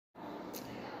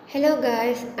Hello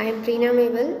guys, I am PREENA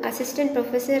MAYBEL, Assistant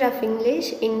Professor of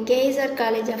English in KSR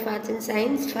College of Arts and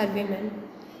Science for Women.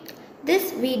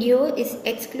 This video is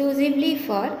exclusively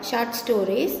for short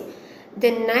stories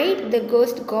The Night the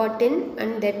Ghost Got In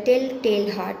and The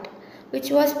Telltale Heart,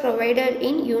 which was provided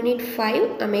in Unit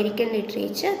 5 American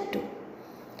Literature 2.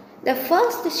 The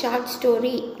first short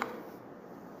story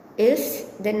is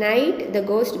The Night the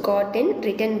Ghost Got In,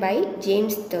 written by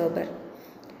James Thurber.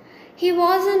 He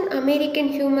was an American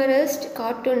humorist,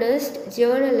 cartoonist,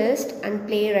 journalist, and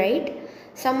playwright.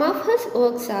 Some of his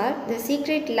works are The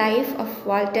Secret Life of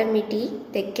Walter Mitty,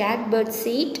 The Catbird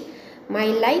Seat, My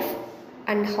Life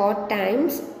and Hard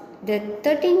Times, The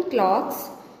 13 Clocks,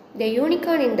 The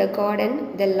Unicorn in the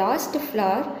Garden, The Lost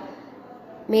Flower,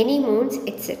 Many Moons,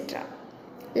 etc.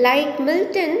 Like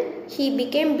Milton, he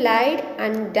became blind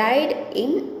and died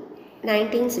in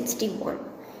 1961.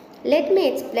 Let me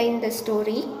explain the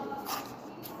story.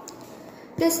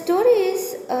 The story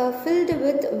is filled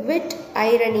with wit,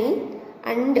 irony,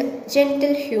 and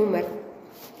gentle humor.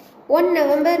 One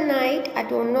November night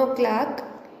at 1 o'clock,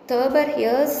 Thurber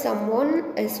hears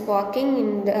someone is walking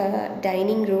in the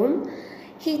dining room.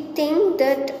 He thinks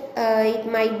that it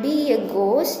might be a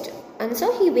ghost, and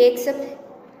so he wakes up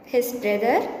his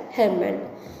brother Herman.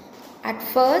 At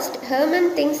first,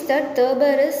 Herman thinks that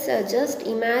Thurber is just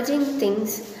imagining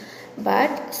things.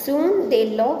 But soon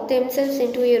they lock themselves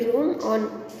into a room on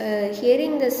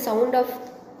hearing the sound of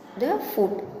the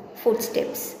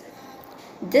footsteps.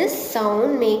 This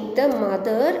sound made the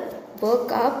mother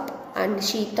wake up, and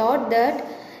she thought that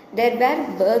there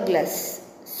were burglars.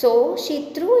 So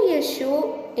she threw a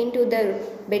shoe into the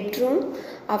bedroom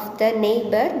of the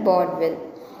neighbor Bardwell.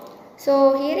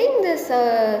 So hearing this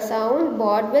sound,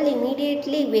 Bardwell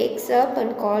immediately wakes up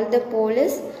and calls the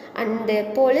police, and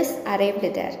the police arrived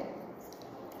there.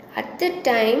 At the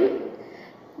time,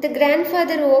 the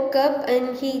grandfather woke up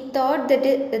and he thought that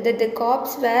the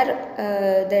cops were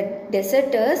the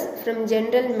deserters from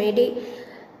General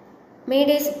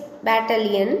May's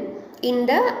battalion in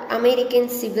the American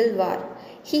Civil War.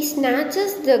 He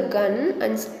snatches the gun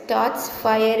and starts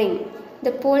firing.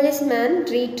 The policeman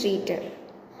retreated.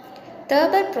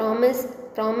 Thurber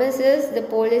promises the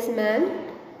policeman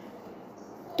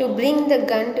to bring the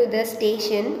gun to the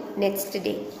station next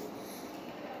day.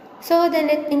 So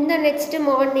in the next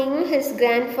morning, his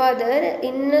grandfather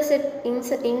innocently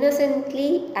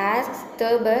asks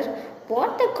Thurber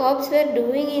what the cops were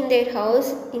doing in their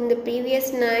house in the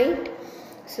previous night.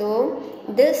 So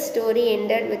this story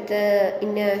ended with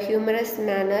in a humorous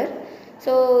manner.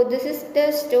 So this is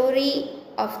the story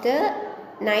of the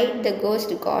night the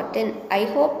ghost got in. I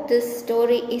hope this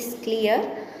story is clear.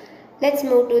 Let's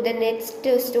move to the next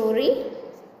story.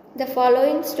 The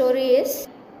following story is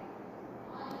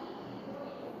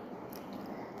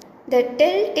The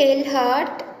Telltale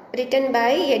Heart, written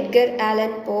by Edgar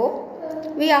Allan Poe.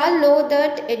 We all know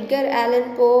that Edgar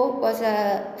Allan Poe was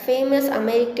a famous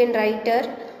American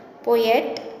writer,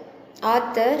 poet,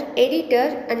 author,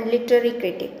 editor, and literary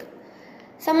critic.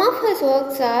 Some of his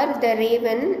works are The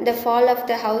Raven, The Fall of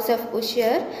the House of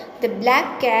Usher, The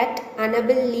Black Cat,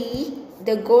 Annabel Lee,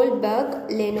 The Gold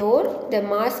Bug, Lenore, The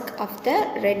Mask of the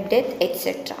Red Death,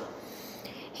 etc.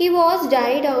 He was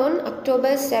died on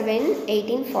October 7,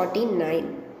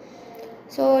 1849.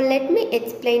 So let me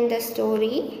explain the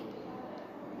story.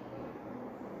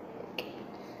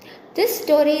 This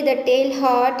story, The Tale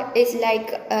Heart, is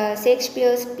like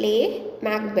Shakespeare's play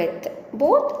Macbeth.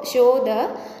 Both show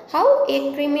how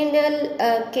a criminal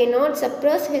cannot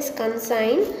suppress his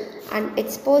conscience and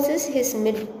exposes his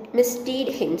misdeed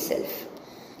himself.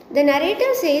 The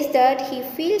narrator says that he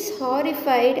feels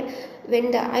horrified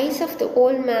when the eyes of the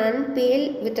old man,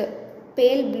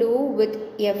 pale blue with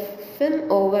a film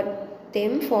over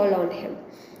them, fall on him.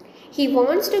 He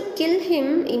wants to kill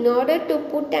him in order to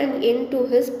put an end to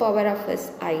his power of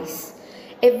his eyes.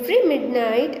 Every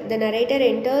midnight, the narrator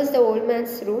enters the old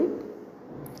man's room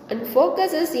and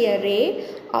focuses a ray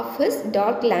of his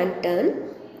dark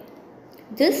lantern.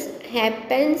 This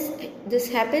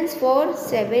happens for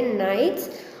 7 nights.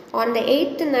 On the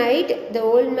 8th night, the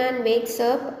old man wakes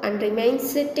up and remains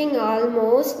sitting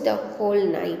almost the whole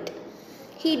night.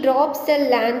 He drops the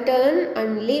lantern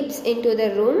and leaps into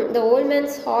the room. The old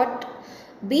man's heart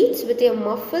beats with a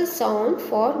muffled sound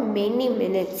for many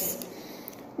minutes.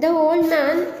 The old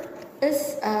man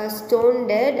is stone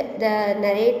dead. The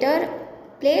narrator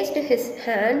placed his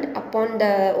hand upon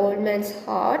the old man's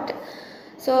heart,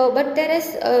 but there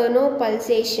is no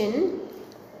pulsation.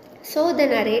 So the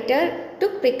narrator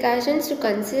took precautions to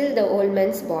conceal the old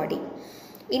man's body.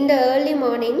 In the early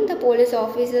morning, the police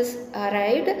officers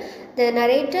arrived. The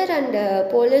narrator and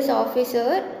police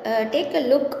officer take a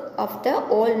look of the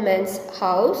old man's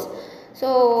house.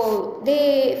 So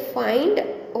they find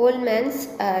old man's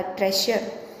treasure.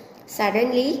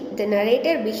 Suddenly, the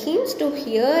narrator begins to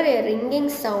hear a ringing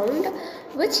sound,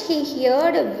 which he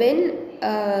heard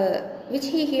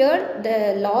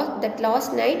that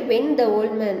last night when the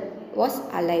old man was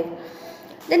alive.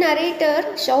 The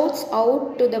narrator shouts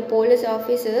out to the police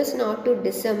officers not to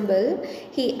dissemble.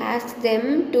 He asks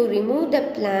them to remove the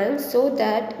planks so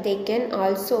that they can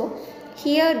also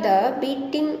hear the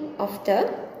beating of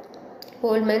the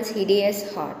old man's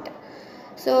hideous heart.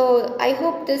 So I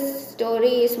hope this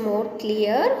story is more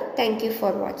clear. Thank you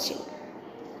for watching.